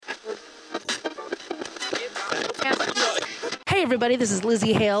Hey everybody, this is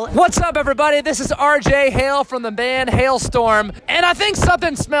Lizzie Hale. What's up, everybody? This is RJ Hale from the band Hailstorm, and I think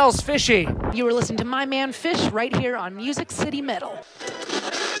something smells fishy. You were listening to My Man Fish right here on Music City Metal.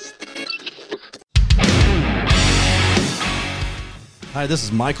 Hi, this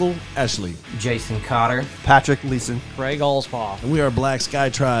is Michael Ashley, Jason Cotter, Patrick Leeson, Craig Alspaugh, and we are Black Sky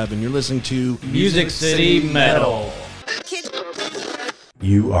Tribe, and you're listening to Music City Metal.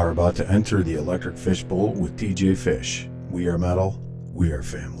 You are about to enter the Electric Fish Bowl with DJ Fish. We are metal, we are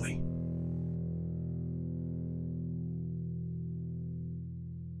family.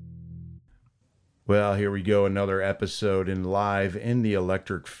 Well, here we go, another episode live in the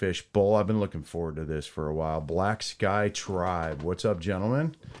Electric Fish Bowl. I've been looking forward to this for a while. Black Sky Tribe. What's up,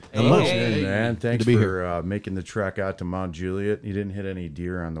 gentlemen? Hey, man. Thanks to be for making the trek out to Mount Juliet. You didn't hit any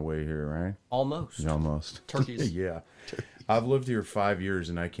deer on the way here, right? Almost. Almost. Turkeys. Yeah. I've lived here 5 years,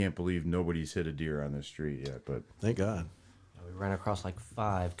 and I can't believe nobody's hit a deer on the street yet. But Thank God. We ran across like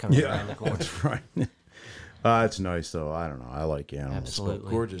 5 coming around the corner. That's right. It's nice, though. I don't know. I like animals.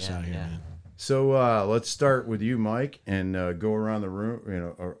 Absolutely. Gorgeous out here, yeah. man. So let's start with you, Mike, and go around the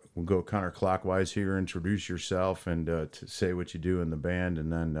room. Or we'll go counterclockwise here. Introduce yourself and to say what you do in the band,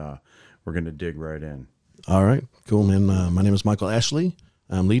 and then we're going to dig right in. All right, cool, man. My name is Michael Ashley.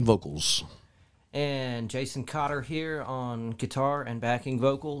 I'm lead vocals. And Jason Cotter here on guitar and backing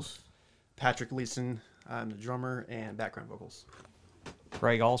vocals. Patrick Leeson, I'm the drummer and background vocals.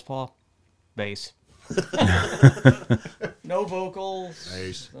 Craig Alspaugh, bass. No vocals.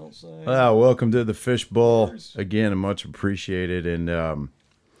 Nice. Don't say. Well, welcome to the Fish Bowl again, and much appreciated. And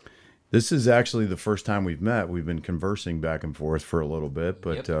this is actually the first time we've met. We've been conversing back and forth for a little bit,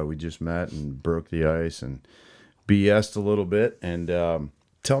 but we just met and broke the ice and BS'd a little bit. And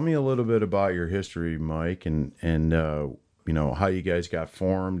tell me a little bit about your history, Mike, and how you guys got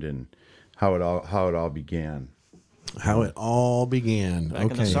formed and how it all began. How it all began.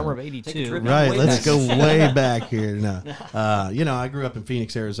 Back in the summer of '82. Right, let's go way back here. No, I grew up in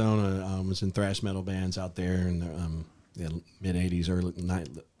Phoenix, Arizona. Was in thrash metal bands out there in the mid '80s,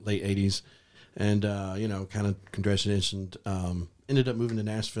 late '80s, and kind of transitioned. Ended up moving to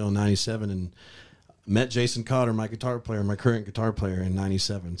Nashville in '97 and met Jason Cotter, my current guitar player, in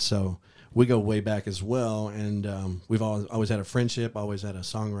 '97. So we go way back as well, and we've always had a friendship, always had a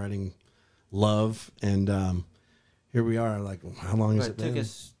songwriting love, and here we are. Like, how long has it been? Took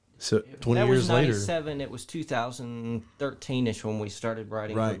us, So 20 years later. That was 97. It was 2013-ish when we started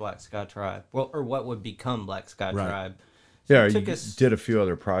writing for Black Sky Tribe. Well, or what would become Black Sky Tribe. So yeah, you did a few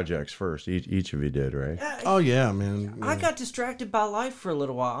other projects first. Each of you did, right? Oh, yeah, man. I got distracted by life for a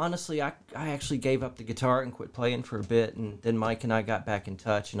little while. Honestly, I actually gave up the guitar and quit playing for a bit, and then Mike and I got back in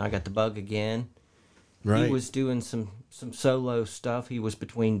touch, and I got the bug again. Right. He was doing some solo stuff. He was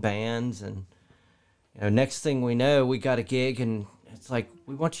between bands, and next thing we know, we got a gig, and it's like,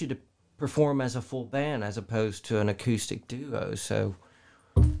 we want you to perform as a full band as opposed to an acoustic duo. So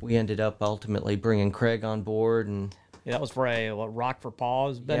we ended up ultimately bringing Craig on board, and Yeah, that was for a Rock for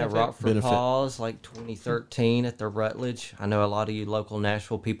Paws benefit. Yeah, Rock for Paws, like 2013 at the Rutledge. I know a lot of you local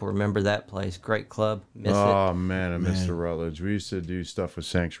Nashville people remember that place. Great club. Miss it. Oh, man, I miss the Rutledge. We used to do stuff with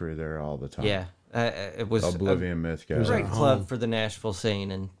Sanctuary there all the time. Yeah. It was Oblivion Myth, guys. A great club for the Nashville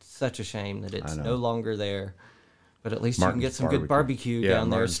scene, and such a shame that it's no longer there. But at least you can get some good barbecue down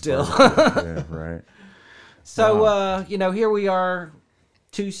there still. Yeah, right. So, here we are,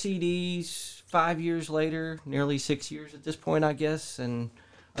 2 CDs, 5 years later, nearly 6 years at this point, I guess, and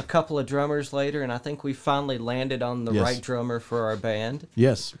a couple of drummers later, and I think we finally landed on the right drummer for our band.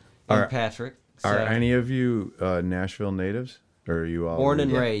 Yes. Patrick. Are any of you Nashville natives? Or are you all born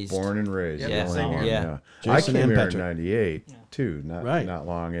and raised? Born and raised. Yeah. I came here in '98 too, not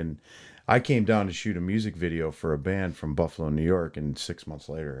long, and I came down to shoot a music video for a band from Buffalo, New York, and 6 months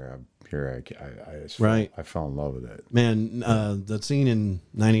later, I fell in love with it. Man, the scene in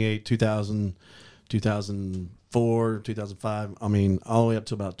 '98, 2000, 2004, 2005. I mean, all the way up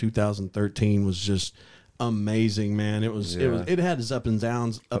to about 2013 was just amazing, man. It had its up and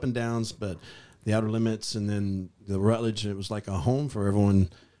downs, but the Outer Limits and then the Rutledge, it was like a home for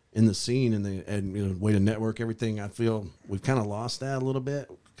everyone in the scene, and way to network everything. I feel we've kind of lost that a little bit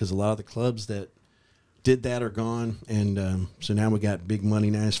because a lot of the clubs that did that are gone, and so now we got Big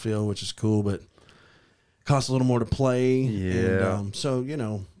Money Nashville, which is cool, but costs a little more to play. Yeah. And, so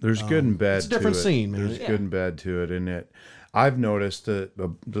there's good and bad. It's a different scene, man. There's good and bad to it, and I've noticed that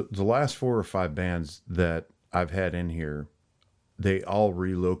the last 4 or 5 bands that I've had in here, they all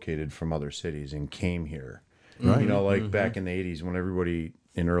relocated from other cities and came here. Right. Back in the 80s when everybody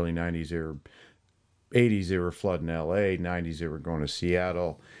in early 90s, 80s, they were flooding LA, 90s, they were going to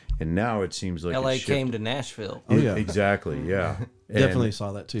Seattle. And now it seems like LA it's came to Nashville. Oh, yeah. Exactly, yeah. Definitely And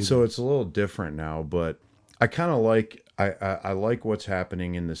saw that too. so it's a little different now, but I kind of like I like what's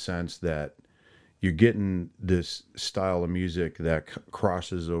happening in the sense that you're getting this style of music that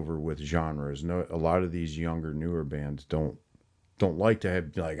crosses over with genres. No, a lot of these younger, newer bands don't like to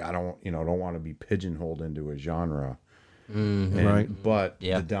have don't want to be pigeonholed into a genre. Right. But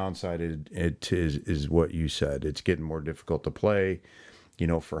Yeah. the downside is what you said. It's getting more difficult to play.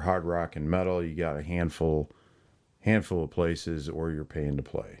 For hard rock and metal, you got a handful of places, or you're paying to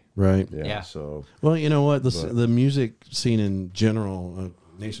play. right. Yeah. So Well, you know what? The music scene in general,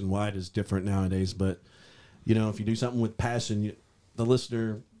 nationwide, is different nowadays. But if you do something with passion, the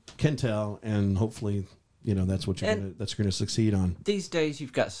listener can tell, and hopefully, that's what that's going to succeed on. These days,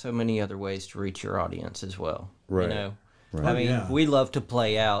 you've got so many other ways to reach your audience as well. Right. Right. I mean, yeah. we love to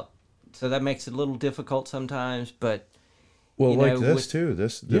play out, so that makes it a little difficult sometimes. But well, like know, this too.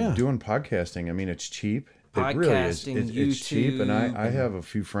 Yeah. Doing podcasting. I mean, it's cheap. It really is. Podcasting, It's cheap, and I YouTube, have a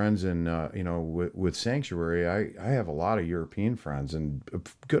few friends in with Sanctuary. I have a lot of European friends and a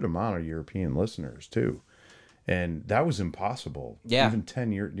good amount of European listeners too. And that was impossible. Yeah.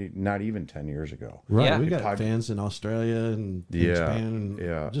 Not even 10 years ago. Right. Yeah. We got fans in Australia and Japan and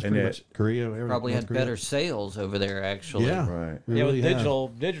And just pretty much Korea. probably North had Korea. better sales over there, actually. Yeah. Right. We Yeah, really with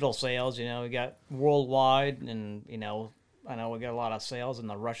have. digital sales, we got worldwide, and I know we got a lot of sales in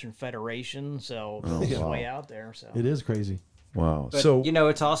the Russian Federation, so it's wow. way out there. So It is crazy. Wow. But, So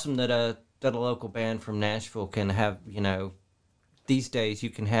it's awesome that a local band from Nashville can have, these days you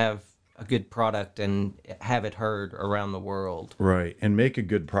can have a good product and have it heard around the world. right, and make a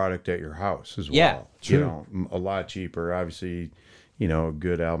good product at your house as well. Yeah, true. A lot cheaper. Obviously, a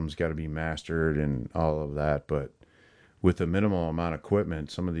good album's got to be mastered and all of that, but with a minimal amount of equipment,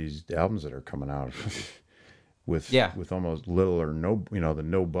 some of these albums that are coming out with almost little or no, the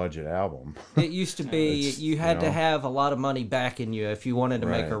no budget album. It used to be you had to have a lot of money backing you if you wanted to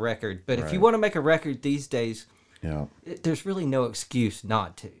make a Right. record. But if you Right. want to make a record these days, Yeah. there's really no excuse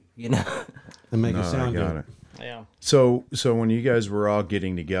not to, And make it No, I sound got good. it. yeah, So when you guys were all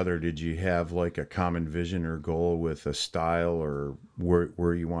getting together, did you have like a common vision or goal with a style or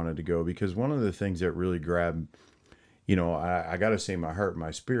where you wanted to go? Because one of the things that really grabbed, I got to say my heart,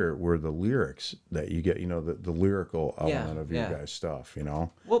 my spirit were the lyrics that you get, the lyrical element of your guys' stuff,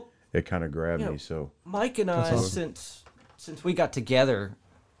 Well, it kind of grabbed me. So Mike and I, since we got together,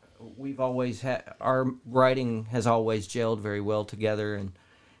 we've always had our writing has always gelled very well together, and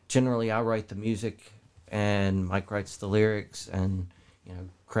generally I write the music and Mike writes the lyrics, and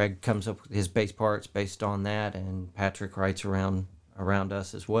Craig comes up with his bass parts based on that, and Patrick writes around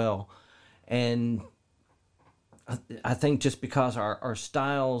us as well. And I think just because our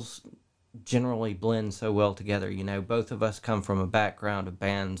styles generally blend so well together, both of us come from a background of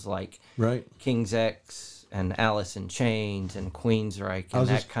bands like Right. King's X and Alice in Chains and Queensryche and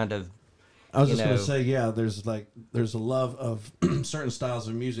that kind of. I was just you going know- to say, yeah, there's a love of certain styles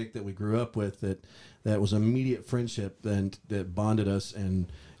of music that we grew up with that was immediate friendship and that bonded us. And,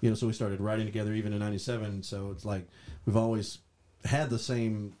 so we started writing together even in 97. So it's like we've always had the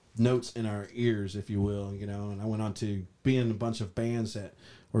same notes in our ears, if you will, and I went on to be in a bunch of bands that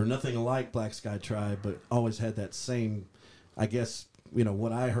were nothing alike Black Sky Tribe, but always had that same, I guess,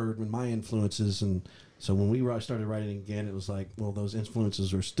 what I heard with my influences. And so when we started writing again, it was like, well, those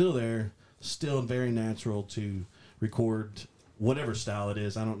influences are still there, still very natural to record whatever style it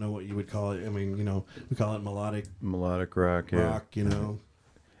is. I don't know what you would call it. I mean, we call it melodic rock, yeah. rock,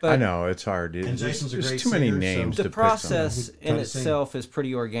 I know it's hard. And Jason's a There's great too many singer, names. so- to The pick on. process in Trying to sing. itself is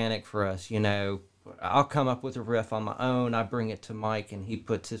pretty organic for us. I'll come up with a riff on my own. I bring it to Mike, and he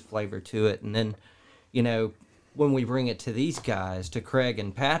puts his flavor to it. And then, when we bring it to these guys, to Craig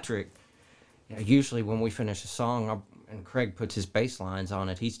and Patrick, usually when we finish a song and Craig puts his bass lines on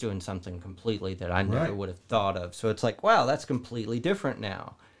it, he's doing something completely that I never Right. would have thought of. So it's like, wow, that's completely different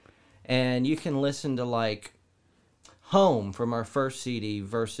now. And you can listen to like Home from our first CD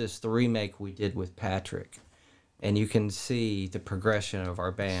versus the remake we did with Patrick, and you can see the progression of our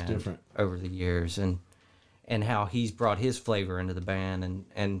band different. over the years and how he's brought his flavor into the band.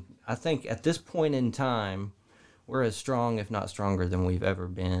 And I think at this point in time, we're as strong, if not stronger, than we've ever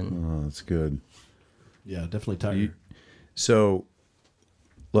been. Oh, that's good. Yeah, definitely tighter. So,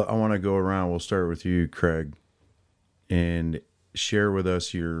 look, I want to go around. We'll start with you, Craig, and share with us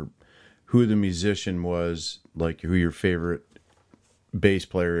who the musician was, like who your favorite bass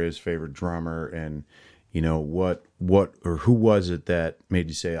player is, favorite drummer, and what or who was it that made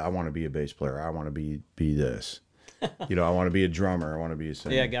you say, I want to be a bass player, I want to be this, I want to be a drummer, I want to be a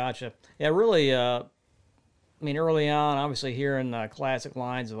singer. yeah, gotcha. Yeah, really. I mean, early on, obviously hearing the classic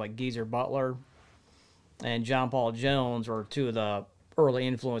lines of like Geezer Butler and John Paul Jones were two of the early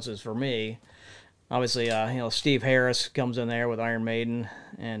influences for me. Obviously, Steve Harris comes in there with Iron Maiden,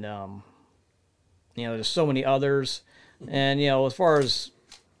 and there's so many others. And as far as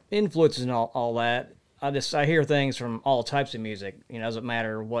influences and all that, I hear things from all types of music. It doesn't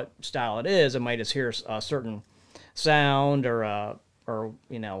matter what style it is. I might just hear a certain sound or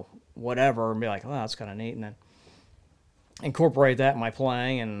whatever, and be like, oh, that's kind of neat, and then incorporate that in my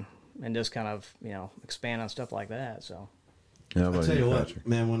playing and just kind of expand on stuff like that. So I'll tell you what,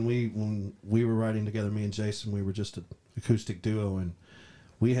 man, when we were writing together, me and Jason, we were just an acoustic duo, and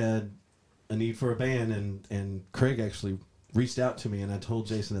we had a need for a band, and Craig actually reached out to me, and I told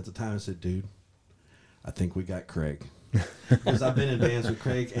Jason at the time, I said, dude, I think we got Craig. Because I've been in bands with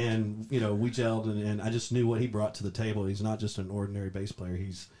Craig, and we gelled, and I just knew what he brought to the table. He's not just an ordinary bass player,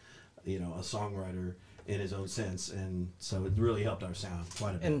 he's a songwriter in his own sense, and so it really helped our sound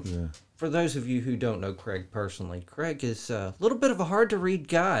quite a bit. And for those of you who don't know Craig personally, Craig is a little bit of a hard to read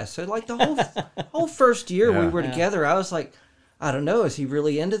guy. So like the whole first year we were together, I was like, I don't know, is he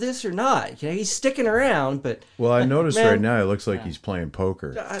really into this or not? He's sticking around, but well, I noticed right now it looks like he's playing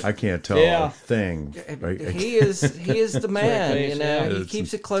poker. I can't tell a thing. He is the man. He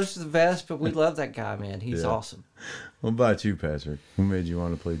keeps it close to the vest, but we love that guy, man. He's awesome. What about you, Patrick? Who made you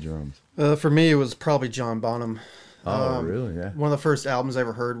want to play drums? For me, it was probably John Bonham. Oh, really? Yeah. One of the first albums I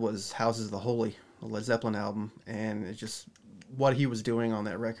ever heard was Houses of the Holy, a Led Zeppelin album, and it just what he was doing on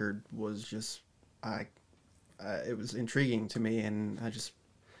that record was just it was intriguing to me, and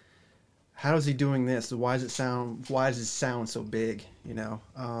how is he doing this? Why does it sound so big?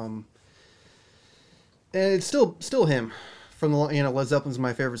 And it's still him. From the Led Zeppelin's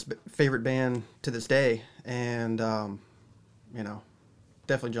my favorite band to this day, and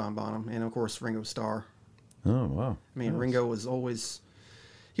definitely John Bonham, and of course Ringo Starr. Oh wow! I mean, Ringo was always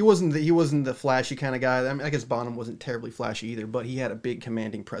he wasn't the flashy kind of guy. I mean, I guess Bonham wasn't terribly flashy either, but he had a big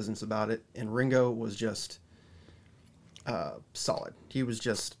commanding presence about it, and Ringo was just solid. He was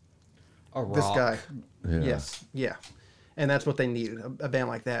just this guy. Yeah. Yes, yeah, and that's what they needed, a band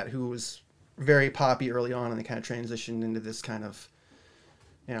like that who was very poppy early on, and they kind of transitioned into this kind of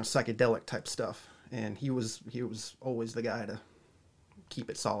psychedelic type stuff, and he was always the guy to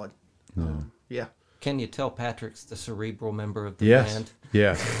keep it solid. Yeah. Can you tell Patrick's the cerebral member of the band?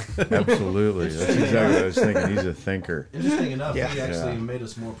 Yeah, absolutely. That's exactly what I was thinking. He's a thinker. Interesting enough, he actually made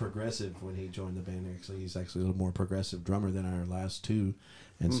us more progressive when he joined the band. He's actually a little more progressive drummer than our last two,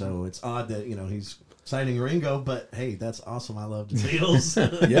 and so it's odd that he's citing Ringo, but hey, that's awesome. I love the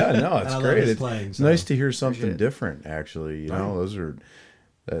Beatles. Yeah, no, it's great. It's so. Nice to hear something different. Actually, those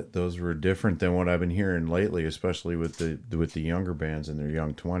were different than what I've been hearing lately, especially with the younger bands in their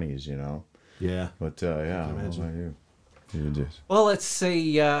young 20s. Yeah. But what about you? Well, let's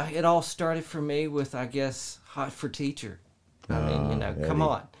see. It all started for me with, I guess, Hot for Teacher. I mean, Eddie. come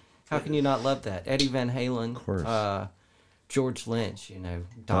on. How can you not love that? Eddie Van Halen. Of course. George Lynch,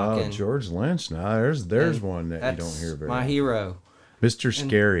 Dokken. Oh, George Lynch. Now there's one that you don't hear very my often. hero. Mr.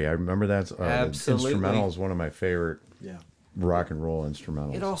 Scary. I remember that. Absolutely. The instrumental is one of my favorite rock and roll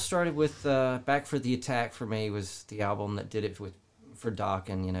instrumentals. It all started with Back for the Attack for me was the album that did it for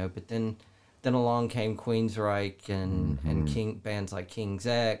Dokken, but then along came Queensryche and bands like King's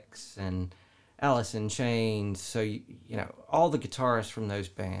X and Alice in Chains. So, all the guitarists from those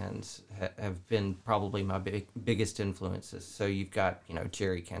bands have been probably my biggest influences. So you've got,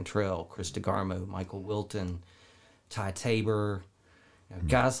 Jerry Cantrell, Chris DeGarmo, Michael Wilton, Ty Tabor,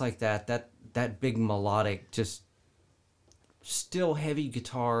 guys like that big melodic, just still heavy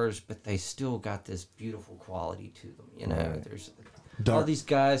guitars, but they still got this beautiful quality to them. Right. There's all these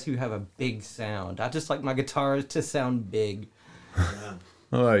guys who have a big sound. I just like my guitars to sound big. Yeah.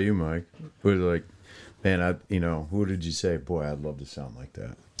 How about you, Mike? Who did you say? Boy, I'd love to sound like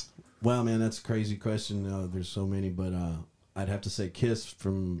that. Well, man, that's a crazy question. There's so many, but I'd have to say Kiss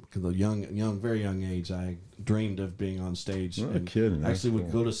from the very young age. I dreamed of being on stage. Not a kid. Actually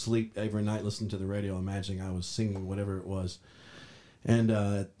would go to sleep every night listening to the radio, imagining I was singing whatever it was. And,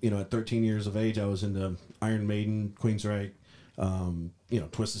 at 13 years of age, I was into Iron Maiden, Queensryche,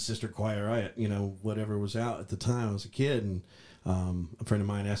 Twisted Sister, Quiet Riot, whatever was out at the time. I was a kid, and a friend of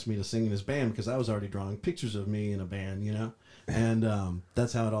mine asked me to sing in his band because I was already drawing pictures of me in a band, and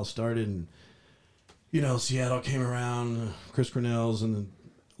that's how it all started. And Seattle came around, Chris Cornell's and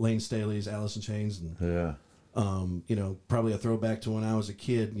Lane Staley's, Alice in Chains, and probably a throwback to when I was a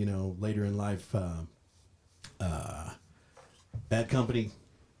kid. Later in life, Bad Company,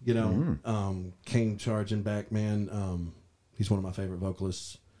 came charging back. Man, he's one of my favorite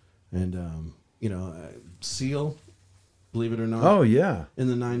vocalists, and Seal, believe it or not. Oh yeah. In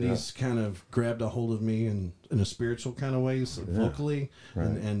the 90s, kind of grabbed a hold of me in a spiritual kind of way, so vocally,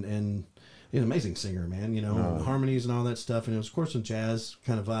 and an amazing singer, man. Harmonies and all that stuff, and it was, of course, a jazz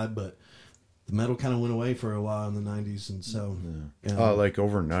kind of vibe, but the metal kind of went away for a while in the 90s, and so like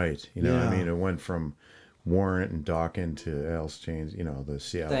overnight. I mean, it went from Warrant and Dawkins to Alice Chains, the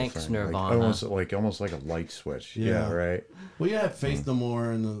Seattle Thanks, thing. Nirvana. Almost like a light switch. Yeah, right. Well, you had Faith No More,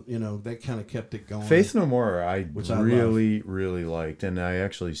 and that kind of kept it going. Faith No More, I really liked, and I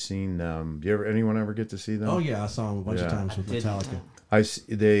actually seen them. Anyone ever get to see them? Oh yeah, I saw them a bunch of times with Metallica.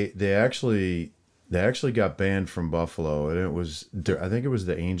 They actually got banned from Buffalo, and I think it was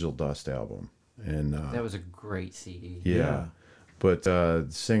the Angel Dust album, and that was a great CD. Yeah. But the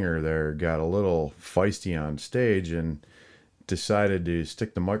singer there got a little feisty on stage and decided to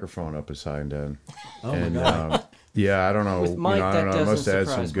stick the microphone up his hind end. Oh, my God. I don't know. With Mike, I don't know. that Must have had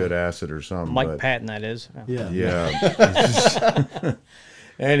some surprise good acid or something. Mike Patton, that is. Yeah.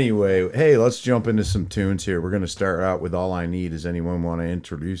 Anyway, hey, let's jump into some tunes here. We're going to start out with All I Need. Does anyone want to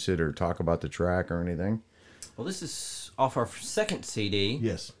introduce it or talk about the track or anything? Well, this is off our second CD.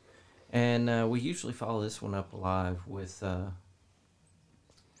 Yes. And we usually follow this one up live with...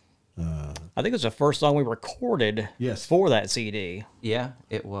 I think it was the first song we recorded for that CD. Yeah,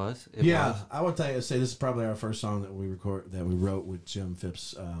 it was. I would say this is probably our first song that we wrote with Jim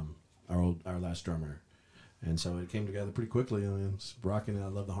Phipps, our last drummer, and so it came together pretty quickly. It's rocking. I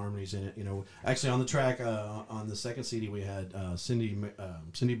love the harmonies in it. Actually on the track on the second CD we had Cindy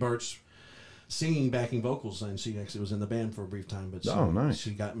Birch singing backing vocals, and she actually was in the band for a brief time, but nice.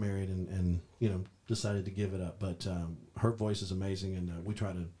 She got married and decided to give it up, but her voice is amazing, and we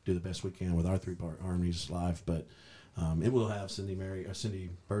try to do the best we can with our 3-part harmonies live, but it will have Cindy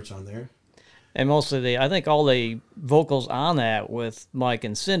Birch on there. And mostly I think all the vocals on that with Mike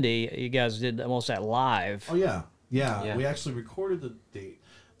and Cindy, you guys did most of that live. Oh yeah. We actually recorded the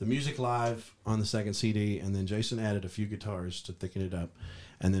music live on the second CD, and then Jason added a few guitars to thicken it up,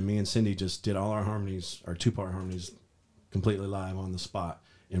 and then me and Cindy just did all our harmonies, our 2-part harmonies, completely live on the spot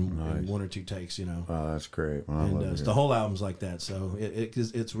in 1 or 2 takes. Oh, that's great. Well, and the whole album's like that, so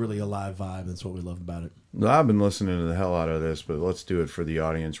it's really a live vibe. That's what we love about it. Well, I've been listening to the hell out of this, but let's do it for the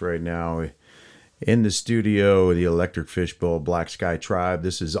audience right now. In the studio, the Electric Fishbowl Black Sky Tribe.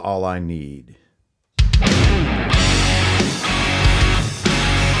 This is All I Need.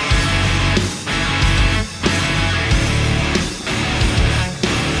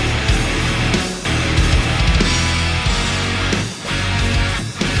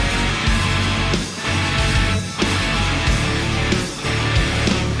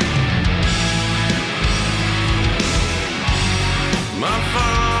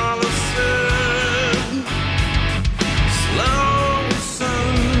 Slow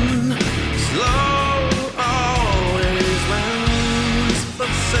sun,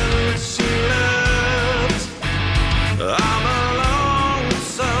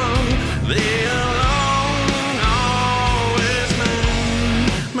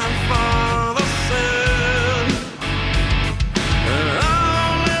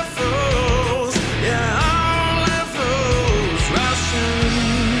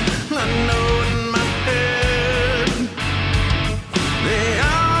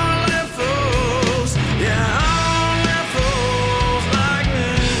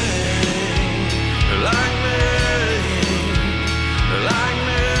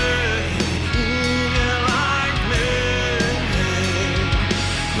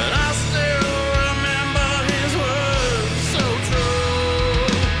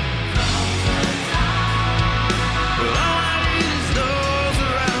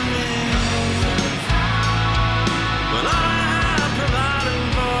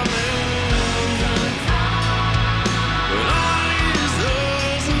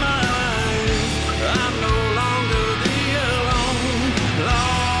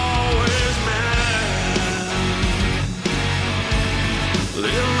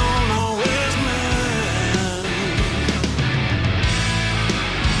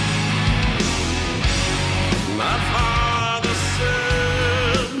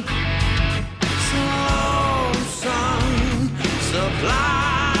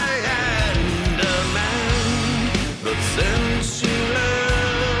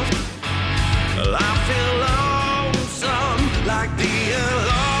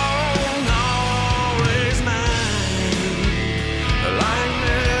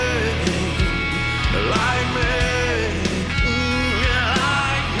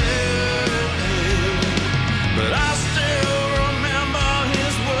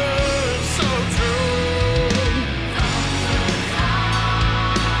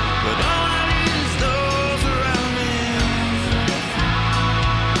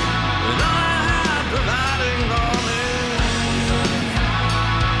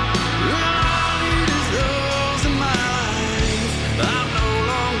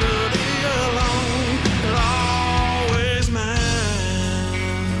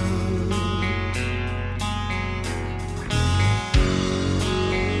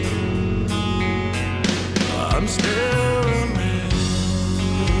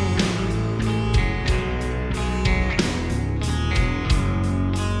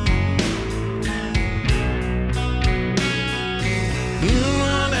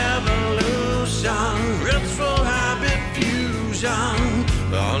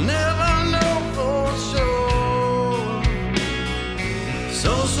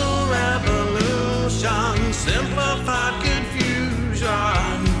 social revolution, simplified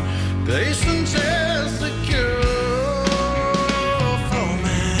confusion, patience is the cure for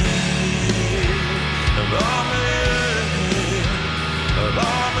me, for me, for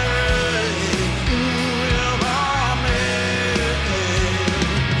me, for me.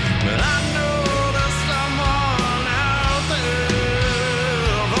 But I know there's someone out there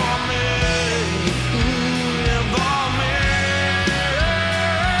for me, for me.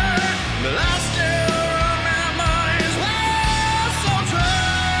 But I still remember his words so true.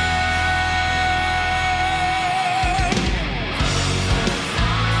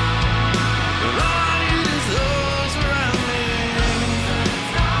 But all I need is those around me,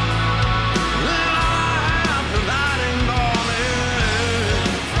 that are providing for me.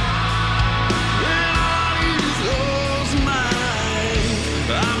 That all I need is those in my life.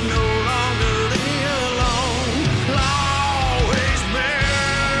 I'm no longer the alone, always man.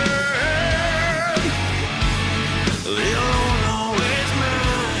 The alone, always man.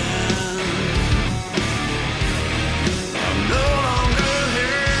 I'm no longer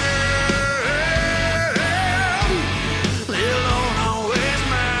here. The alone, always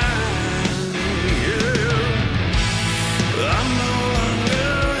man. Yeah. I'm no longer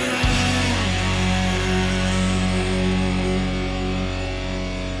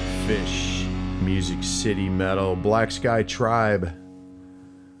Fish, Music City Metal, Black Sky Tribe.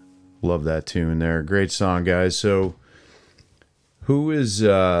 Love that tune there. Great song, guys. So, who is?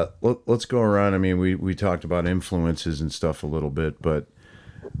 Let's go around. I mean, we talked about influences and stuff a little bit, but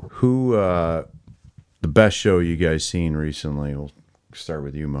who the best show you guys seen recently? We'll start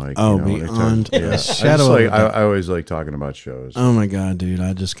with you, Mike. Oh, you know, beyond yeah. a shadow of a doubt. I always like talking about shows. Oh my God, dude!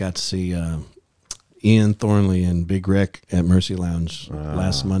 I just got to see Ian Thornley and Big Rick at Mercy Lounge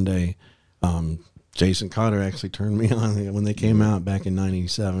last Monday. Jason Cotter actually turned me on when they came out back in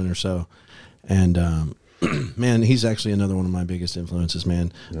 '97 or so, and man, he's actually another one of my biggest influences,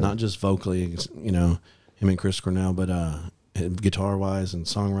 man. Not just vocally, you know, him and Chris Cornell, but guitar wise and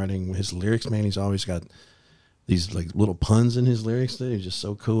songwriting. His lyrics, man, he's always got these like little puns in his lyrics that are just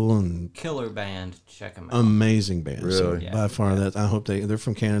so cool and Killer band. Check them out. amazing band. So Really? by far, that I hope they're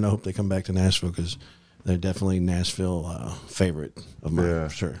from Canada. I hope they come back to Nashville because they're definitely Nashville favorite of mine, Yeah.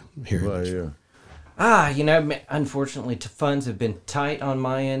 for sure. Here, Well, yeah. You know, unfortunately, funds have been tight on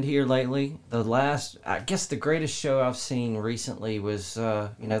my end here lately. I guess the greatest show I've seen recently was, the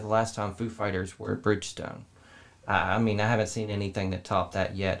last time Foo Fighters were at Bridgestone. I mean, I haven't seen anything that topped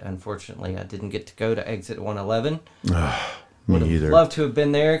that yet. Unfortunately, I didn't get to go to Exit 111. Me Would have either. loved to have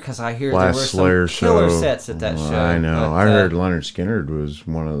been there because I hear Last there were Slayer some killer show. sets at that show. I know. but, I heard Leonard Skinner was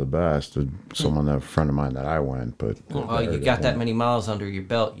one of the best. Someone, a friend of mine that I went, but Well, you got that many miles under your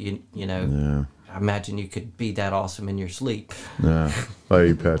belt, you know. Yeah. I imagine you could be that awesome in your sleep. Yeah. How about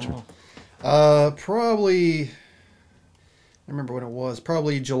you, Patrick? Probably. I remember when it was.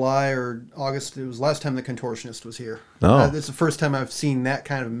 Probably July or August. It was last time the Contortionist was here. Oh. It's the first time I've seen that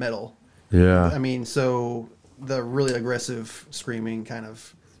kind of metal. Yeah. I mean, so the really aggressive screaming kind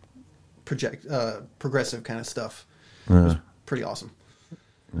of progressive kind of stuff was pretty awesome.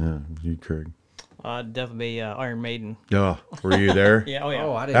 Yeah. You, Craig. Definitely be Iron Maiden. Oh, were you there? Yeah, oh yeah.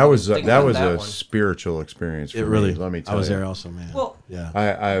 I didn't That was even think that about was that a one. spiritual experience for it really. me. Let me tell I was you. there also, man. Well, yeah.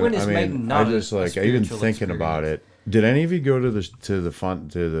 I When is mean, Maiden not I just a like even spiritual thinking about it. Did any of you go to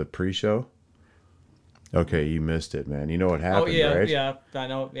the pre-show? Okay, you missed it, man. You know what happened, Oh yeah, right? yeah. I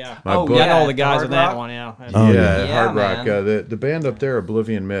know. Yeah. My Oh book- yeah, I know all the the guys Hard in that Rock? one. Yeah. Oh, yeah, yeah. Hard Rock. Man. The band up there,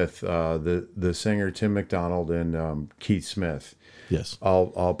 Oblivion Myth. The singer Tim McDonald and Keith Smith. Yes.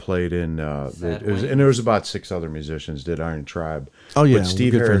 All played in. Sad And there was about 6 other musicians did Iron Tribe. Oh, yeah, But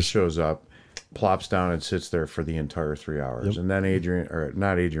Steve good Harris friends. shows up, plops down and sits there for the entire 3 hours. And then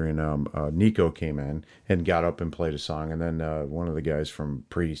Nico came in and got up and played a song. And then one of the guys from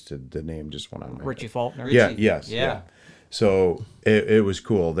Priest, the name just went on my Richie head. Faulkner. Yeah, Richie. yes, Yeah. yeah. So it was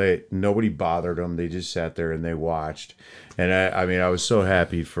cool. Nobody bothered them. They just sat there and they watched. And I mean, I was so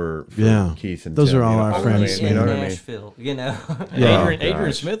happy for Yeah. Keith and Those Tim, are all you know, our I friends, mean, in you know what I mean? Nashville, you know. Yeah. Adrian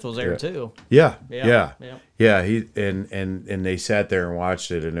gosh. Smith was there Yeah. too. Yeah, Yeah. yeah. He and they sat there and watched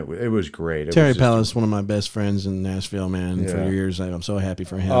it, and it was great. It Terry was just- Palace, one of my best friends in Nashville, man. For Yeah. years, I'm so happy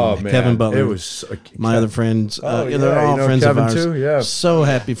for him. Oh man, Kevin Butler, It was my other friends. Oh, yeah, they're yeah, all you know friends Kevin of ours. too? Yeah. So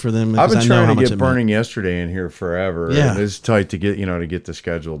happy for them. I've because been I know trying how to much get it meant. Burning Yesterday in here forever. Yeah. and it's tight to get to get the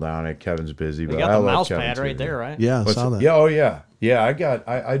schedule down. And Kevin's busy, We but got I the love mouse Kevin pad too. right there, right? Yeah, I What's saw it? that. Yeah, oh yeah, yeah.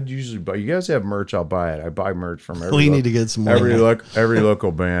 I usually buy. You guys have merch? I'll buy it. I buy merch from every. We need to get some more. Every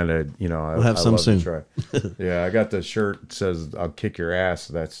local band. We'll have some love to soon. try. Yeah, I got the shirt that says "I'll kick your ass."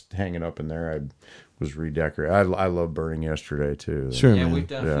 That's hanging up in there. redecorated. I love Burning Yesterday too. Sure, Yeah, man. we've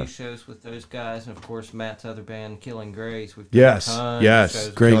done a few shows with those guys, and of course Matt's other band, Killing Grace. We've done Yes, tons of yes, shows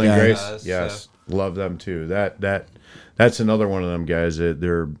with Great those guys. Grace, yes, love them too. That's another one of them guys that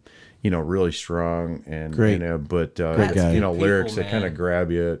they're, really strong and Great. but Great guy. lyrics People, that kind man. of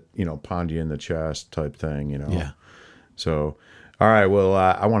grab you, pound you in the chest type thing, Yeah. So, all right, well,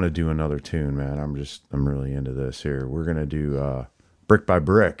 I want to do another tune, man. I'm really into this here. We're gonna do Brick by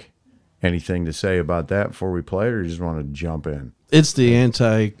Brick. Anything to say about that before we play it, or you just want to jump in? It's the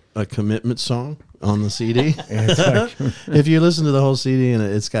anti-commitment song on the CD. If you listen to the whole CD, and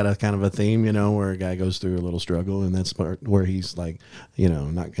it's got a kind of a theme, where a guy goes through a little struggle, and that's part where he's like,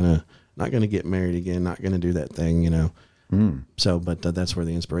 not gonna get married again, not gonna do that thing, So, but that's where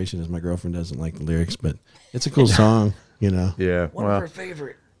the inspiration is. My girlfriend doesn't like the lyrics, but it's a cool song, Yeah, One of her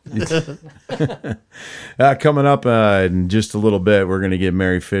favorite. Coming up in just a little bit, we're going to get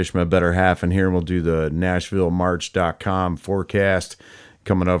Mary Fish, my better half, in here, and we'll do the NashvilleMarch.com forecast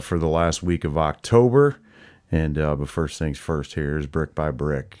coming up for the last week of October. And but first things first, here's Brick by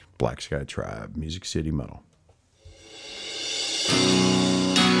Brick, Black Sky Tribe, Music City Metal.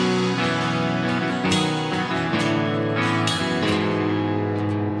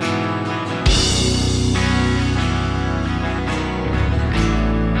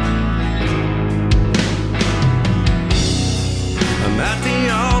 At the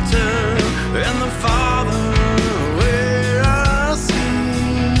altar and the Father where I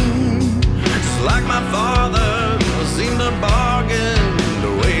sing, just like my father seemed to bargain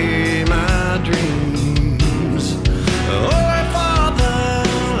away my dreams. Holy Father,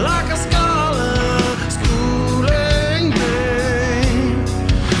 like a scholar schooling me,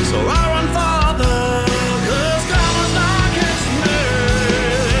 so I run farther, 'cause karma's like it's me.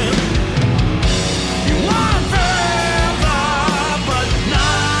 You want forever, but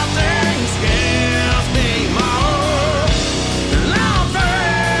nothing scares me more. And I'll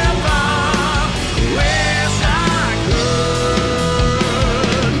forever wish I could.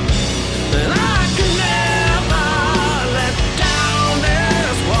 And I can never let down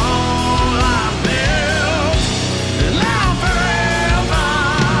this wall I've built. And I'll forever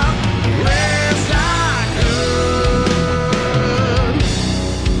wish I could.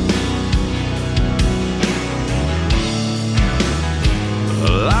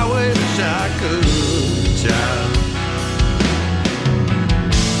 Well, I wish I could, child.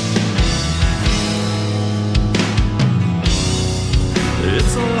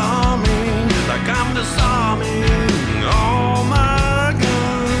 It's alarming, like I'm disarming all my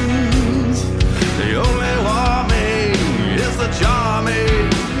guns. The only warming is the charming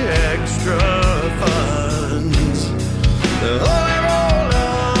extra funds. The holy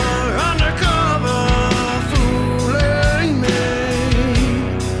roller undercover fooling me.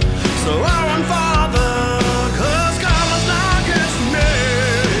 So I run farther, 'cause karma's like it's me.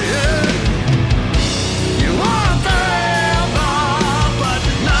 You want forever, but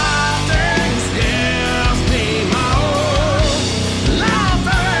nothing scares me more. And I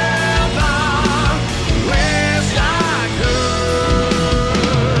forever wish I could.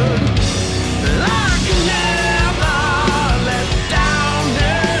 And I can never let down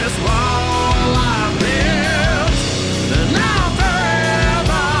this wall I've built. And I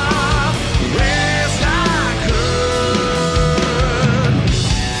forever wish I could.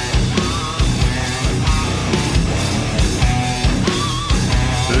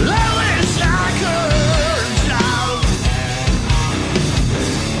 I wish I could, child.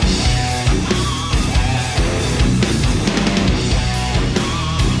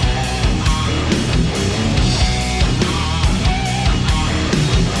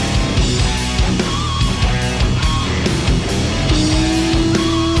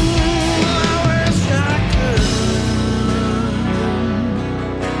 I wish I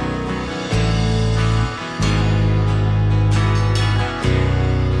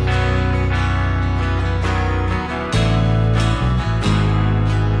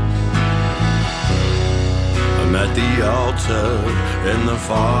I'm at the altar, and the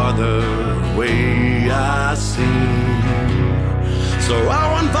farther way I see. So I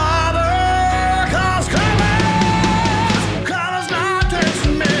run farther, 'cause colors not touch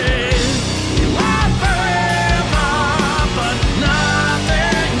me. You want forever, but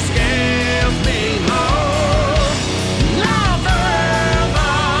nothing scares me more. Now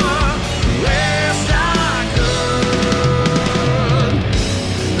forever wish I could.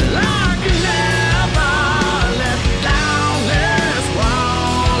 And I can never let down this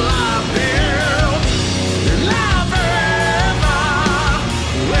wall I built. And I forever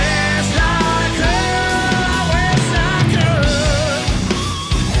wish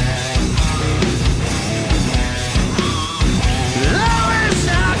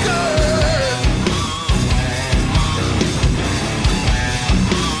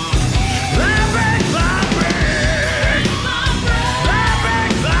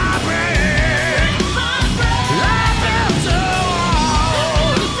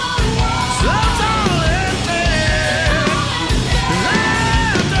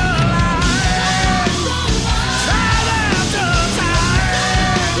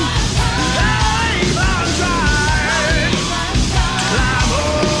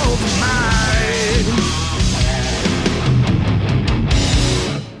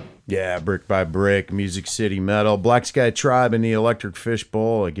Brick by Brick, Music City Metal, Black Sky Tribe, and the Electric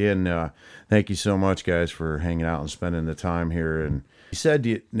Fishbowl. Again, thank you so much, guys, for hanging out and spending the time here. And you said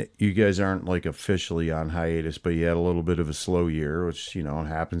you guys aren't like officially on hiatus, but you had a little bit of a slow year, which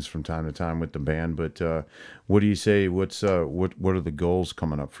happens from time to time with the band. But what do you say? What are the goals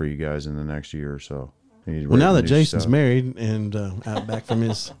coming up for you guys in the next year or so? Well, now that Jason's married and out back from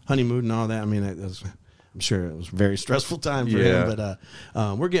his honeymoon and all that, I mean, I'm sure it was a very stressful time for him.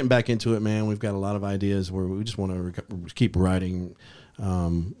 But we're getting back into it, man. We've got a lot of ideas where we just want to keep writing.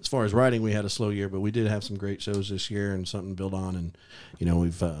 As far as writing, we had a slow year, but we did have some great shows this year and something to build on. And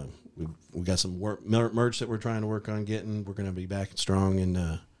we've got some merch that we're trying to work on getting. We're going to be back strong in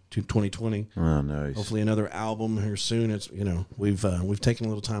 2020. Oh, nice. Hopefully another album here soon. It's we've taken a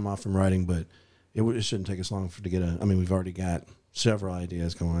little time off from writing, but it shouldn't take us long to get we've already got several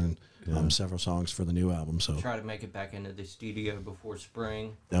ideas going, several songs for the new album. So try to make it back into the studio before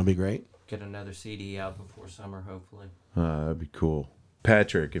spring. That'll be great. Get another CD out before summer, hopefully. That'd be cool.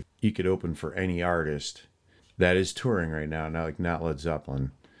 Patrick, if you could open for any artist that is touring right now, not Led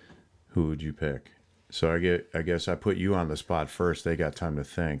Zeppelin, who would you pick? So I guess I put you on the spot first. They got time to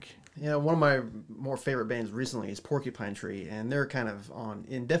think. Yeah, one of my more favorite bands recently is Porcupine Tree, and they're kind of on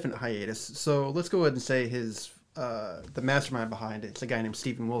indefinite hiatus. So let's go ahead and say the mastermind behind it's a guy named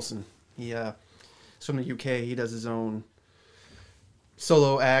Stephen Wilson. He's from the UK. He does his own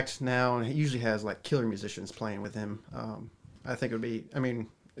solo act now, and he usually has like killer musicians playing with him. I think it'd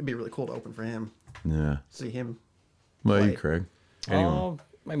be really cool to open for him. Yeah. See him. Well, you, Craig. Anyone?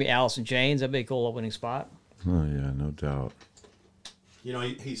 Maybe Alice in Chains. That'd be a cool opening spot. Oh, yeah, no doubt.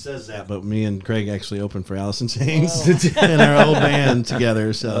 He says that, but me and Craig actually opened for Alice in Chains in our old band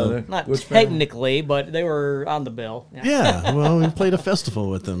together. So not technically, but they were on the bill. Yeah, well, we played a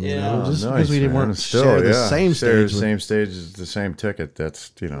festival with them. Just because we didn't want to share the same stage as the same ticket.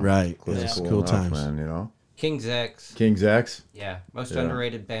 That's right. That's cool times, man. King's X. King's X. Yeah, most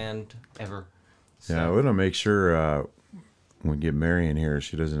underrated band ever. So. Yeah, I want to make sure when we get Mary in here,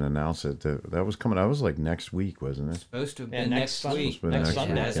 she doesn't announce it. That was coming. That was like next week, wasn't it? Supposed to have been next week. Next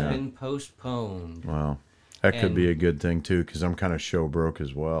Sunday has been postponed. Wow, that could be a good thing too, because I'm kind of show broke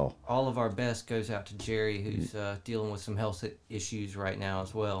as well. All of our best goes out to Jerry, who's dealing with some health issues right now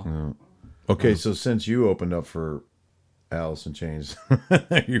as well. Yeah. Okay, so since you opened up for Alice in Chains,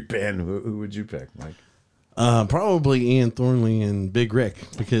 your band, who would you pick, Mike? Probably Ian Thornley and Big Rick,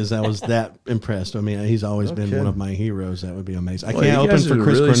 because I was that impressed. I mean, he's always been one of my heroes. That would be amazing. I can't open for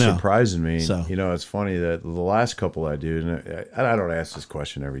Chris really Cornell. Surprising me. So. It's funny that the last couple I do, and I don't ask this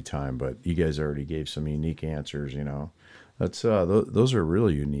question every time, but you guys already gave some unique answers. That's those are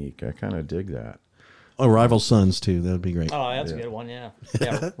really unique. I kind of dig that. Oh, Rival Sons too. That would be great. Oh, that's a good one. Yeah,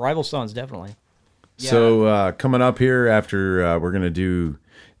 Rival Sons definitely. Yeah. So coming up here after we're gonna do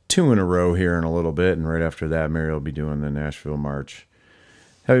 2 in a row here in a little bit, and right after that, Mary will be doing the Nashville March.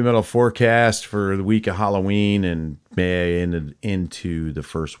 Heavy metal forecast for the week of Halloween and May into the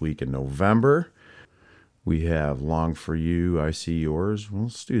first week of November. We have Long For You, I See Yours. Well,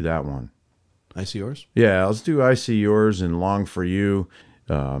 let's do that one. I See Yours? Yeah, let's do I See Yours and Long For You.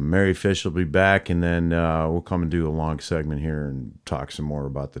 Mary Fish will be back, and then we'll come and do a long segment here and talk some more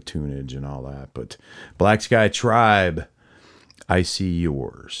about the tunage and all that. But Black Sky Tribe, I See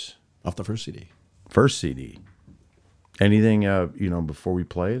Yours. Off the first CD. First CD. Anything, before we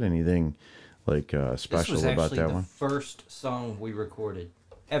play it? Anything like special about that one? This was actually the first song we recorded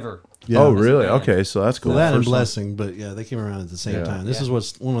ever. Yeah. Oh, really? Okay, so that's cool. So that and Blessing, but yeah, they came around at the same time. This is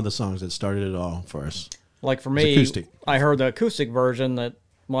one of the songs that started it all for us. Like for me, I heard the acoustic version that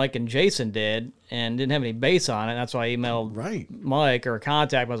Mike and Jason did and didn't have any bass on it. That's why I emailed Mike or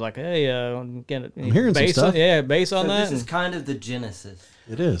contact. I was like, hey, I'm hearing bass some stuff. Bass on that. This is kind of the genesis.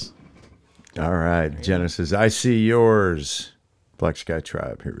 It is. All right, Genesis. I See Yours. Black Sky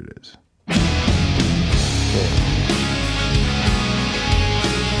Tribe. Here it is. Cool.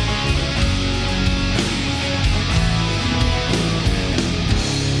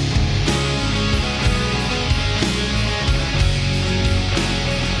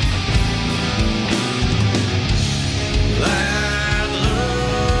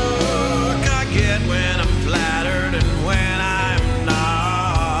 When I'm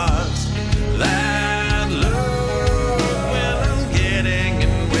getting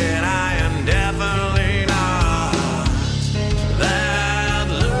and when I am definitely not.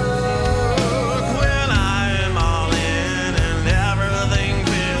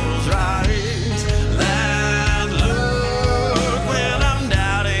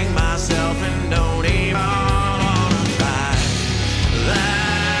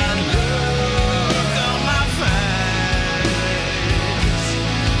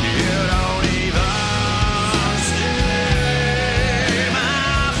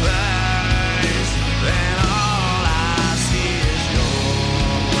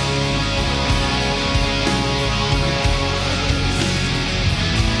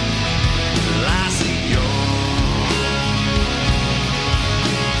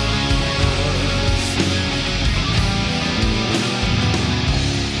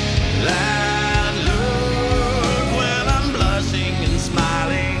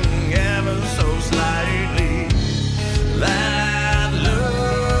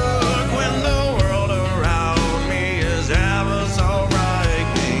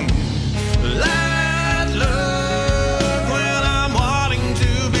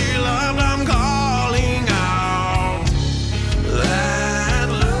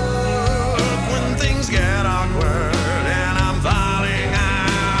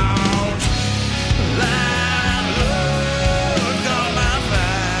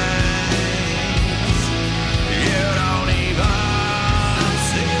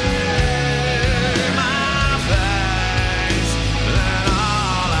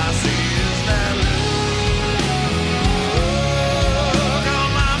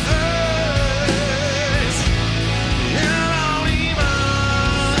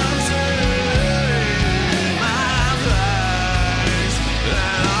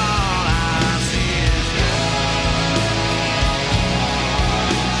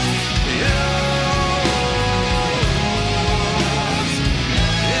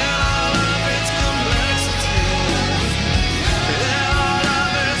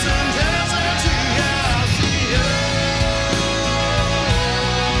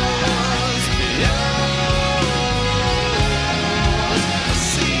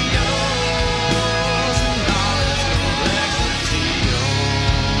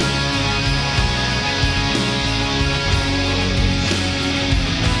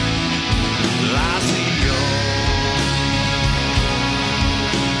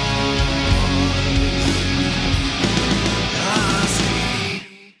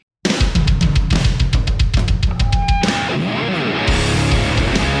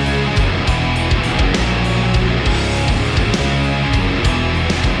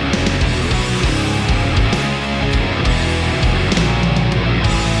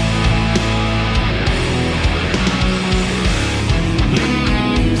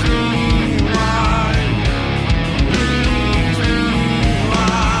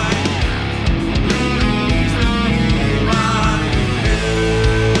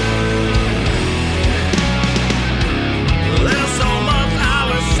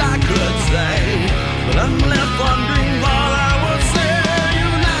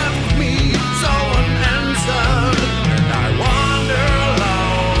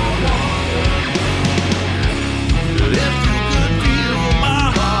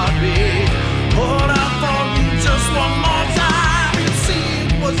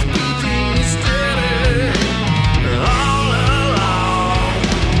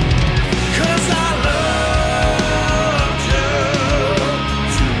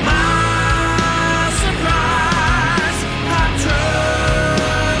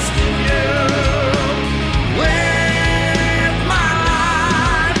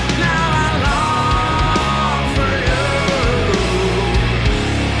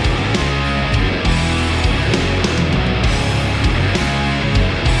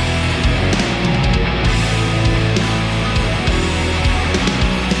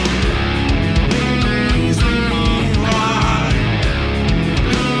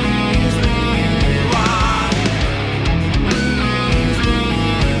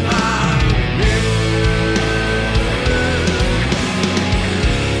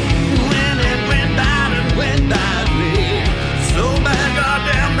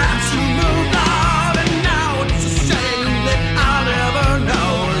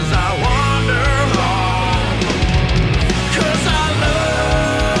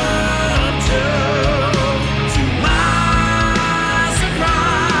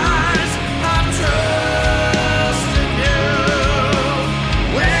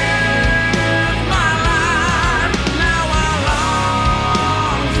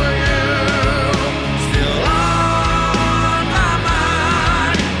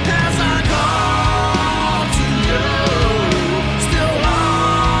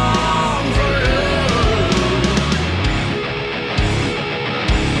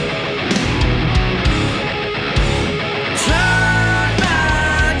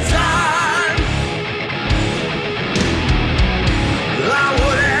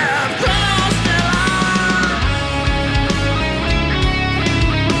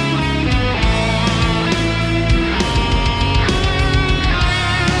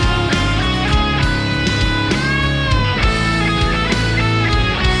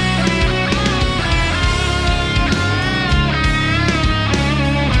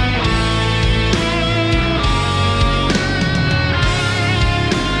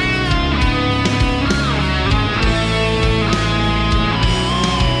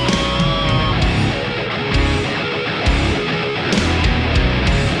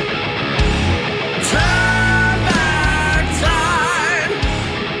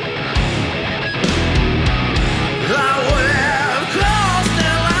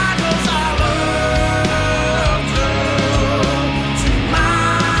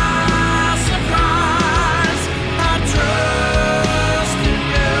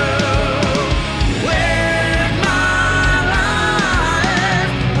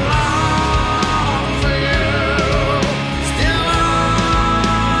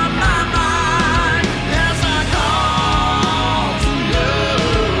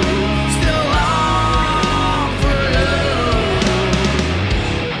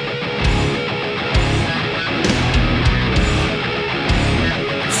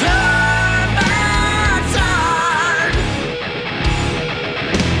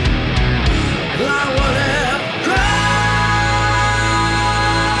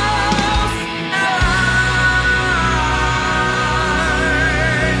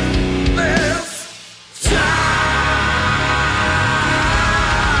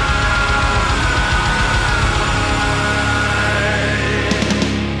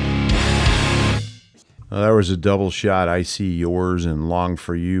 That was a double shot, I See Yours and Long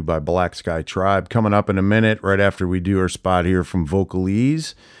For You by Black Sky Tribe. Coming up in a minute, right after we do our spot here from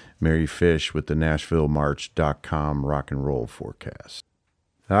Vocalese, Mary Fish with the NashvilleMarch.com rock and roll forecast.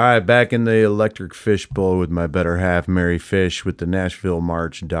 All right, back in the electric fishbowl with my better half, Mary Fish with the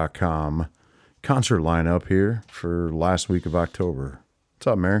NashvilleMarch.com concert lineup here for last week of October. What's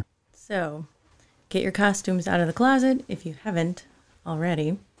up, Mary? So, get your costumes out of the closet if you haven't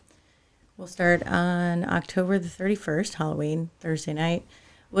already. We'll start on October the 31st, Halloween, Thursday night.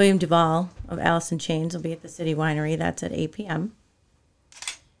 William Duvall of Alice in Chains will be at the City Winery. That's at 8 p.m.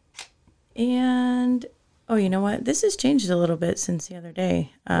 And, oh, you know what? This has changed a little bit since the other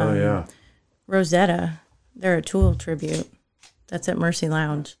day. Rosetta, they're a Tool tribute. That's at Mercy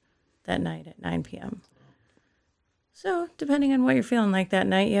Lounge that night at 9 p.m. So, depending on what you're feeling like that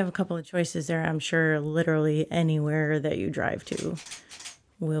night, you have a couple of choices there. I'm sure literally anywhere that you drive to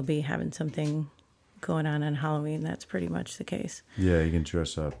will be having something going on Halloween. That's pretty much the case. Yeah, you can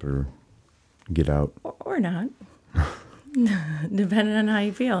dress up or get out. Or not, depending on how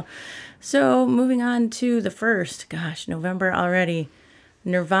you feel. So, moving on to the 1st. Gosh, November already.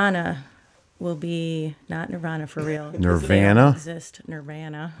 Nirvana will be, not Nirvana for real. Nirvana? Exist.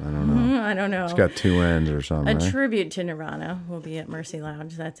 Nirvana. I don't know. I don't know. It's got 2 ends or something, A right? tribute to Nirvana will be at Mercy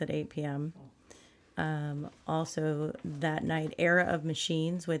Lounge. That's at 8 p.m. Also that night, Era of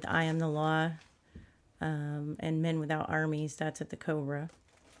Machines with I Am the Law and Men Without Armies. That's at the Cobra.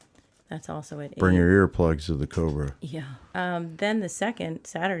 That's also at 8. Bring your earplugs to the Cobra. Yeah. Then the 2nd,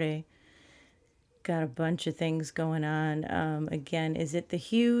 Saturday, got a bunch of things going on. Again, is it The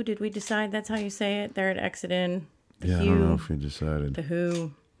Hue? Did we decide that's how you say it? They're at Exodus. Yeah, I don't know if we decided. The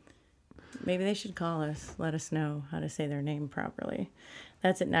Who. Maybe they should call us. Let us know how to say their name properly.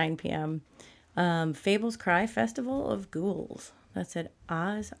 That's at 9 p.m. Fables Cry Festival of Ghouls. That's at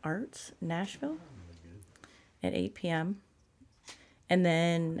Oz Arts, Nashville, at 8 p.m. And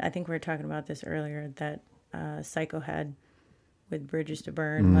then, I think we were talking about this earlier, that Psycho Head with Bridges to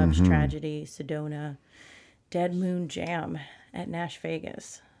Burn, Love's Tragedy, Sedona, Dead Moon Jam at Nash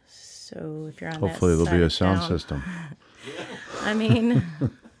Vegas. So if you're on hopefully that there'll be a side sound of town, system. I mean,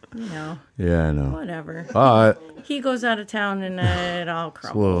 you know. Yeah, I know. Whatever. He goes out of town and it all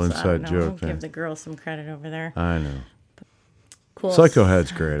crumbles. It's a little inside joke there. Give the girls some credit over there. I know. Cool. Psycho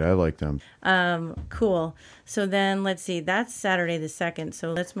Head's great. I like them. Cool. So then let's see. That's Saturday the 2nd.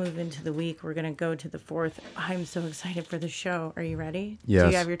 So let's move into the week. We're going to go to the 4th. I'm so excited for the show. Are you ready? Yes.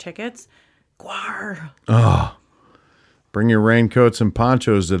 Do you have your tickets? Guar. Oh, bring your raincoats and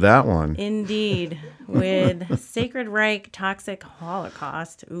ponchos to that one. Indeed. With Sacred Reich, Toxic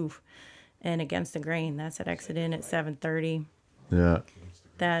Holocaust. Oof. And Against the Grain. That's at Exit Inn at 7:30. Yeah.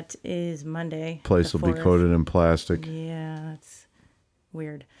 That is Monday. Place the will be 4th. coated in plastic. Yeah, that's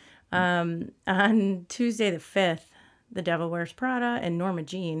weird. On Tuesday the 5th, The Devil Wears Prada and Norma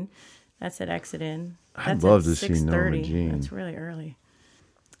Jean. That's at Exit Inn. I'd love to see Norma 6:30. Jean. That's really early.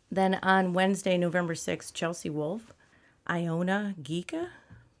 Then on Wednesday, November 6th, Chelsea Wolfe, Iona Geeka.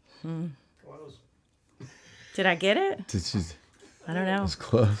 Did I get it? I don't know. It's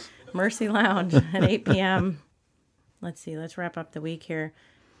close. Mercy Lounge at 8 p.m. Let's see. Let's wrap up the week here.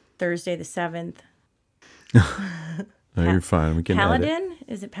 Thursday the 7th. No, you're fine. We can edit. Paladin?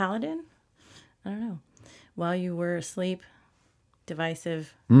 Is it Paladin? I don't know. While You Were Asleep,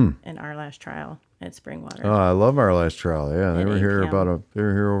 Divisive, and Our Last Trial at Springwater. Oh, I love Our Last Trial. Yeah, they At were 8 here p.m. they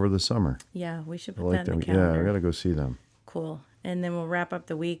were here over the summer. Yeah, we should I put like that in them. the calendar. Yeah, I got to go see them. Cool. And then we'll wrap up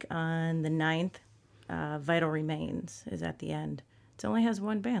the week on the 9th. Vital Remains is at the end. It only has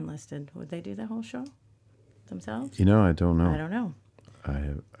one band listed. Would they do the whole show themselves? You know, I don't know. I don't know.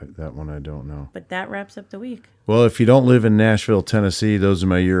 That one I don't know. But that wraps up the week. Well, if you don't live in Nashville, Tennessee, those are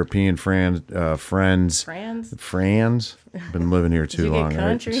my European friends. Franz? Been living here too Did you long. get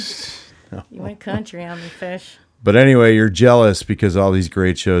country? No. You went country on me, Fish. But anyway, you're jealous because all these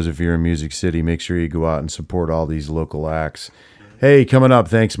great shows, if you're in Music City, make sure you go out and support all these local acts. Hey, coming up,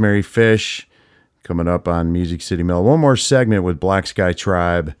 thanks, Mary Fish. Coming up on Music City Mill. One more segment with Black Sky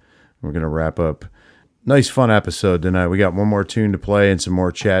Tribe. We're going to wrap up. Nice, fun episode tonight. We got one more tune to play and some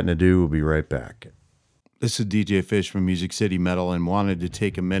more chatting to do. We'll be right back. This is DJ Fish from Music City Metal and wanted to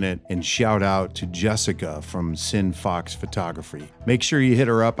take a minute and shout out to Jessica from Sin Fox Photography. Make sure you hit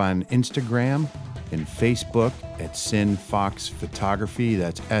her up on Instagram and Facebook at Sin Fox Photography.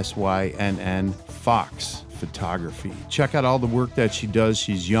 That's SYNN Fox Photography. Check out all the work that she does.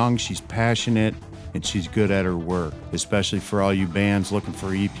 She's young, she's passionate, and she's good at her work. Especially for all you bands looking for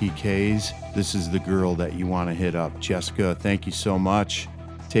EPKs, this is the girl that you want to hit up. Jessica, thank you so much.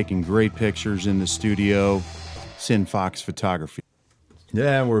 Taking great pictures in the studio. Sin Fox Photography.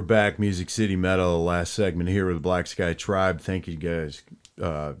 Yeah, and we're back. Music City Metal, last segment here with the Black Sky Tribe. Thank you guys.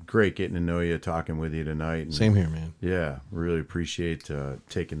 Great getting to know you, talking with you tonight. And, Same here, man. Yeah, really appreciate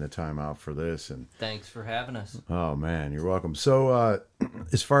taking the time out for this. And Thanks for having us. oh man, you're welcome. So,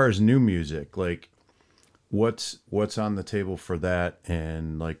 as far as new music, like, what's on the table for that,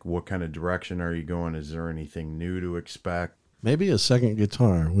 and like, what kind of direction are you going? Is there anything new to expect? Maybe a second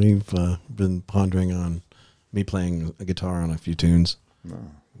guitar. We've been pondering on me playing a guitar on a few tunes.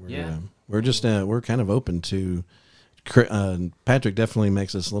 We're just we're kind of open to. Patrick definitely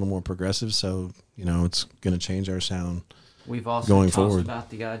makes us a little more progressive, so it's going to change our sound. We've also going talked forward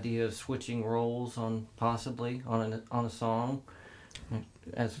about the idea of switching roles on a song,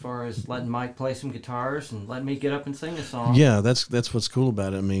 as far as letting Mike play some guitars and letting me get up and sing a song. Yeah, that's what's cool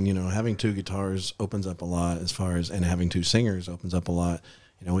about it. I mean, having two guitars opens up a lot, as far as, and having two singers opens up a lot.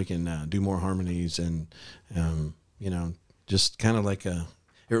 We can do more harmonies, and just kind of like it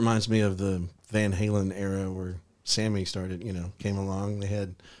reminds me of the Van Halen era where Sammy started, came along. They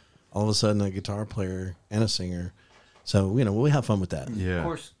had all of a sudden a guitar player and a singer. So, we'll have fun with that. Yeah. Of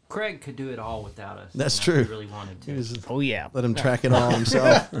course, Craig could do it all without us. That's if true. He really wanted to. Oh yeah. Let him track it all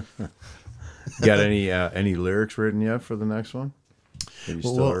himself. Got any lyrics written yet for the next one? Are you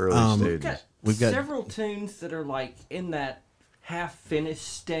still early stages? We've got several tunes that are like in that half-finished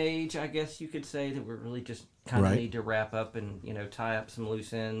stage, I guess you could say, that we're really just kind of need to wrap up and tie up some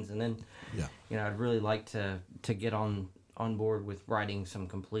loose ends, and then I'd really like to get on board with writing some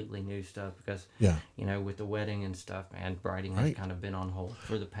completely new stuff, because with the wedding and stuff, man, writing has kind of been on hold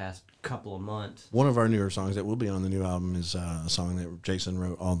for the past couple of months. One of our newer songs that will be on the new album is a song that Jason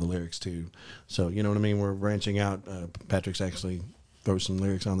wrote all the lyrics to. So you know what I mean? We're branching out. Patrick's actually throws some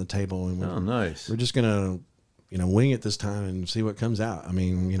lyrics on the table, and nice. We're just gonna wing it this time and see what comes out. I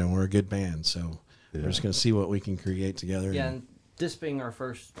mean, we're a good band, so we're just gonna see what we can create together. Yeah, and this being our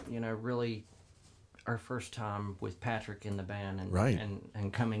first, really our first time with Patrick in the band,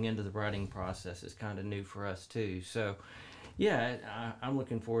 and coming into the writing process is kind of new for us too. So, I'm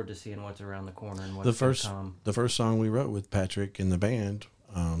looking forward to seeing what's around the corner and what's to come. The first song we wrote with Patrick in the band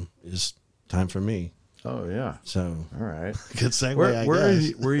is "Time for Me." Oh yeah. So all right, good segue.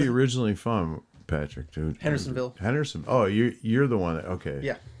 Where are you originally from, Patrick? Dude, Hendersonville. Henderson. Oh, you're the one. Okay.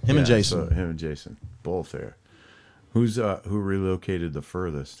 Yeah. Him and Jason. So him and Jason, both there. Who relocated the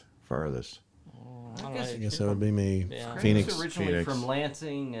farthest? I guess that would be me. Yeah. Phoenix. Craig was originally from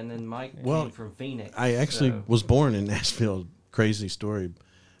Lansing, and then Mike came from Phoenix. I actually was born in Nashville. Crazy story.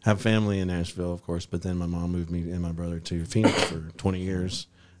 Have family in Nashville, of course, but then my mom moved me and my brother to Phoenix for 20 years.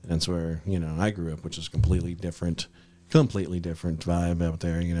 And that's where, I grew up, which is completely different vibe out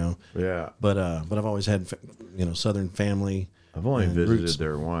there, Yeah. But I've always had, Southern family. I've only visited roots.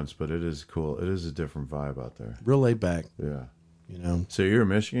 there once, but it is cool. It is a different vibe out there. Real laid back. Yeah. So you're a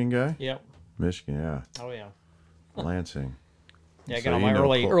Michigan guy? Yep. Michigan, yeah. Oh yeah. Lansing. Yeah, I got all my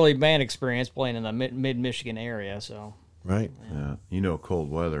early band experience playing in the mid Michigan area, so. Right. Yeah.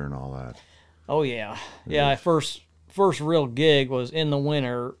 Cold weather and all that. Oh yeah. Yeah, first real gig was in the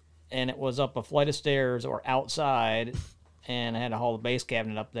winter, and it was up a flight of stairs or outside, and I had to haul the bass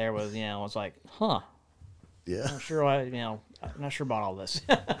cabinet up there with, it's like, Yeah. I'm not sure about all this.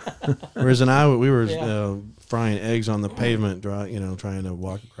 Whereas in Iowa, we were frying eggs on the pavement, trying to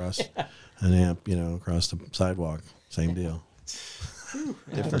walk across an amp, across the sidewalk. Same deal.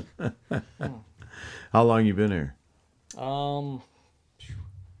 Different. How long you been here?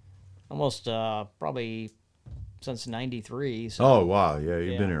 Almost probably since '93. So. Oh wow, yeah,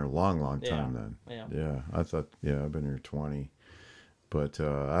 you've been here a long time then. Yeah. I thought, I've been here 20. But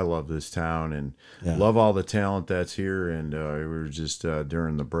I love this town and love all the talent that's here. And we were just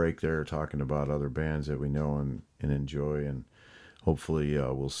during the break there talking about other bands that we know and enjoy. And hopefully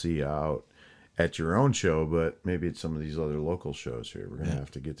we'll see you out at your own show, but maybe at some of these other local shows here. We're going to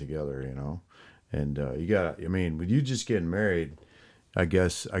have to get together, And with you just getting married, I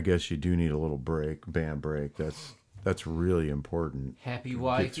guess you do need a little band break. That's really important. Happy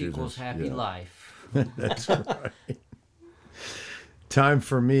wife equals happy life. That's right. Time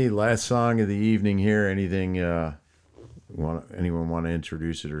for me. Last song of the evening here. Anything? Anyone want to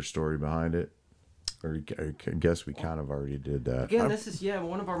introduce it or story behind it? Or I guess we kind of already did that. Again, this is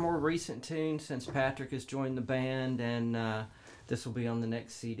one of our more recent tunes since Patrick has joined the band, and this will be on the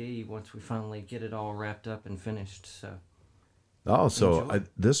next CD once we finally get it all wrapped up and finished. So.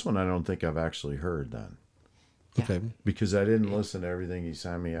 This one I don't think I've actually heard then. Okay. Because I didn't listen to everything he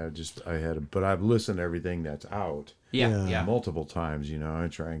sent me. But I've listened to everything that's out. Yeah. Multiple times, you know. I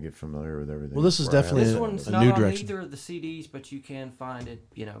try and get familiar with everything. Well, this is before I definitely This have- one's a not new on direction. either of the CDs, but you can find it,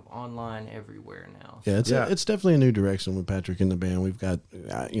 online everywhere now. Yeah, it's definitely a new direction with Patrick in the band. We've got,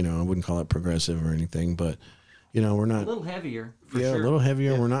 I wouldn't call it progressive or anything, but we're not A little heavier, for a sure. little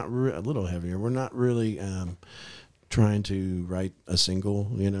heavier. We're not a little heavier. We're not really trying to write a single.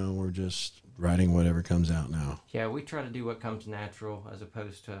 We're just writing whatever comes out now. Yeah, we try to do what comes natural as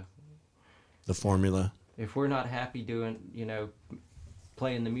opposed to The formula. if we're not happy doing,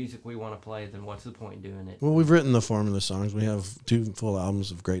 playing the music we want to play, then what's the point in doing it? Well, we've written the formula songs. We have 2 full albums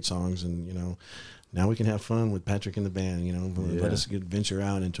of great songs, and now we can have fun with Patrick in the band. Let us venture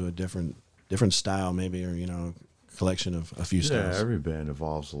out into a different style, maybe, or collection of a few styles. Yeah, every band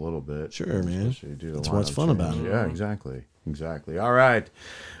evolves a little bit. Sure, man. Especially you do the That's what's lineup fun about changes. it. Yeah, exactly. All right.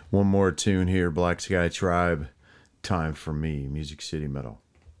 One more tune here, Black Sky Tribe. Time for Me, Music City Metal.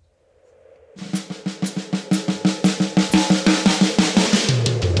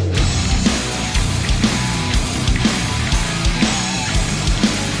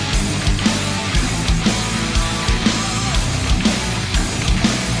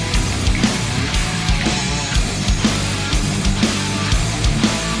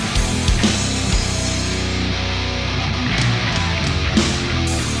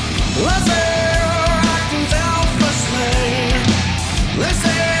 Let's say you're acting selfishly. Let's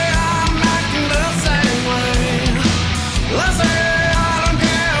say I'm acting the same way. Let's say I don't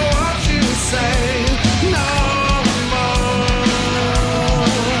care what you say no more.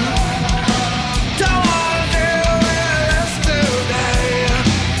 Don't wanna deal with this today.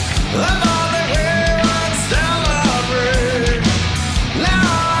 I thought that we would celebrate. Now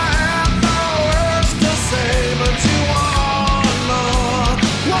I have no words to say, but you want more.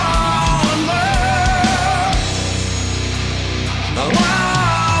 One more. I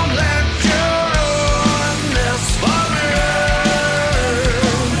won't let you ruin this for me.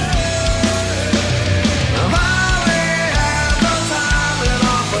 I've only had the time and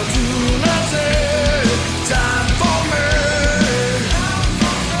opportunity. Time for me.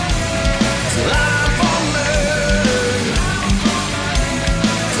 Time for me.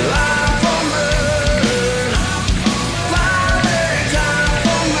 Time for me. Finally, time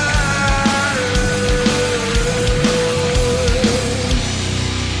for me.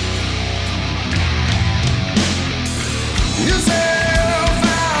 You say you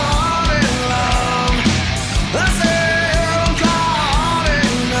fell in love. I say you don't call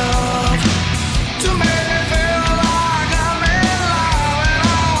enough to make me feel like I'm in love and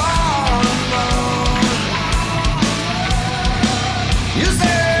I want more. You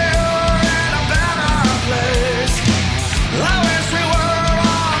say you're in a better place. I wish we were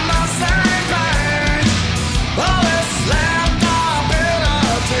on the same page. All this left a bitter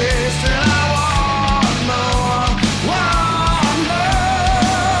taste and I want more. Want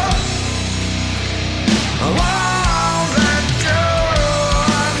more. I won't let you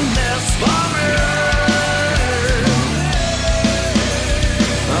ruin this for me.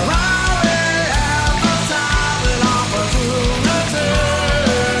 I've only had the time and opportunity.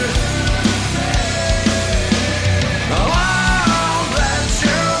 I won't let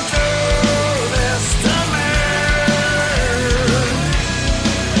you do this to me.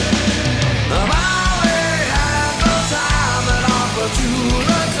 I've only had the time and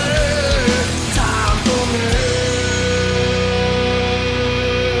opportunity. Time for me.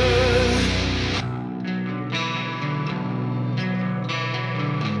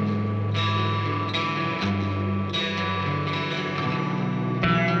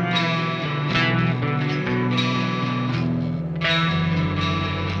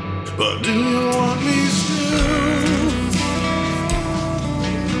 But do you want me still?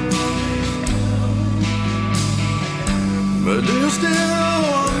 But do you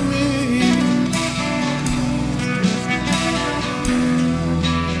still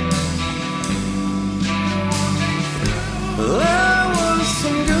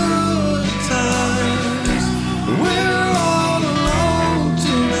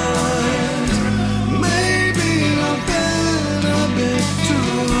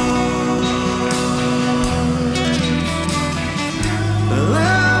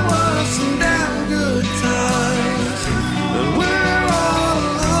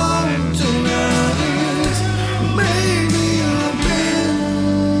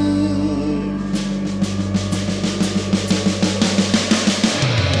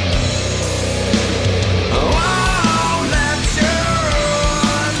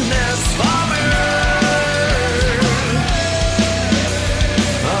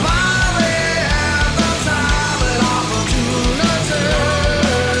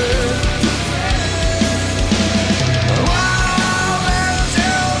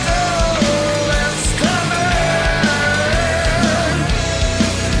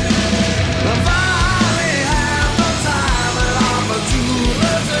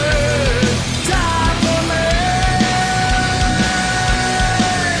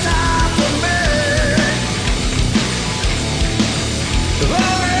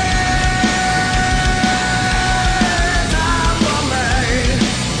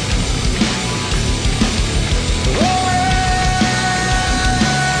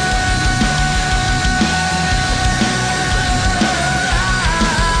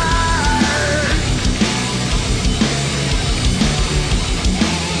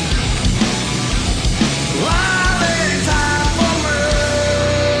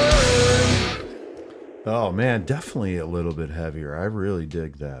Oh man, definitely a little bit heavier. I really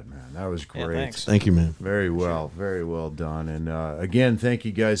dig that, man. That was great. thanks. Thank you, man. Very well done. And again, thank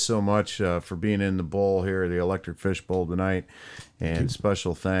you guys so much for being in the bowl here, the Electric Fish Bowl tonight. And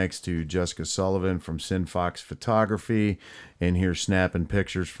special thanks to Jessica Sullivan from Sin Fox Photography, in here snapping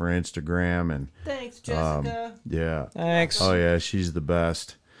pictures for Instagram. And Thanks, Jessica. yeah, Thanks. oh yeah, she's the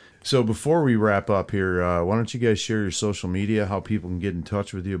best. So before we wrap up here, why don't you guys share your social media, how people can get in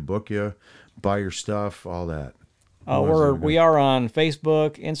touch with you, book you, buy your stuff, all that. We are on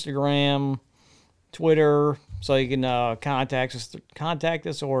Facebook, Instagram, Twitter, so you can contact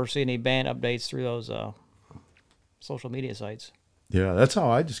us or see any band updates through those social media sites. Yeah, that's how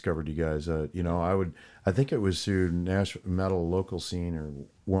I discovered you guys. I think it was through Nashville Metal Local Scene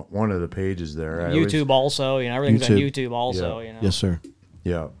or one of the pages there. YouTube also, everything's on YouTube also. Yeah. Yes, sir.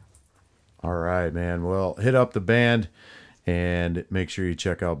 Yeah. All right, man. Well, hit up the band and make sure you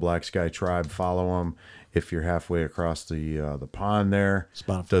check out Black Sky Tribe. Follow them if you're halfway across the pond there.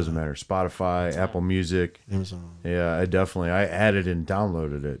 Spotify. Doesn't matter. Spotify, Apple Music. Amazon. Yeah, I added and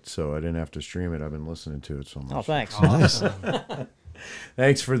downloaded it, so I didn't have to stream it. I've been listening to it so much. Oh, thanks. Nice.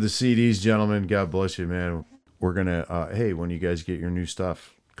 Thanks for the CDs, gentlemen. God bless you, man. We're going to, hey, when you guys get your new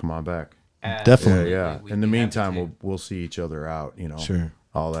stuff, come on back. Definitely. Yeah. In the meantime, we'll see each other out, Sure.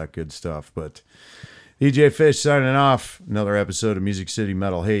 all that good stuff. But DJ Fish signing off. Another episode of Music City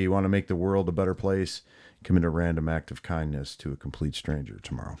Metal. Hey, you want to make the world a better place? Commit a random act of kindness to a complete stranger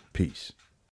tomorrow. Peace.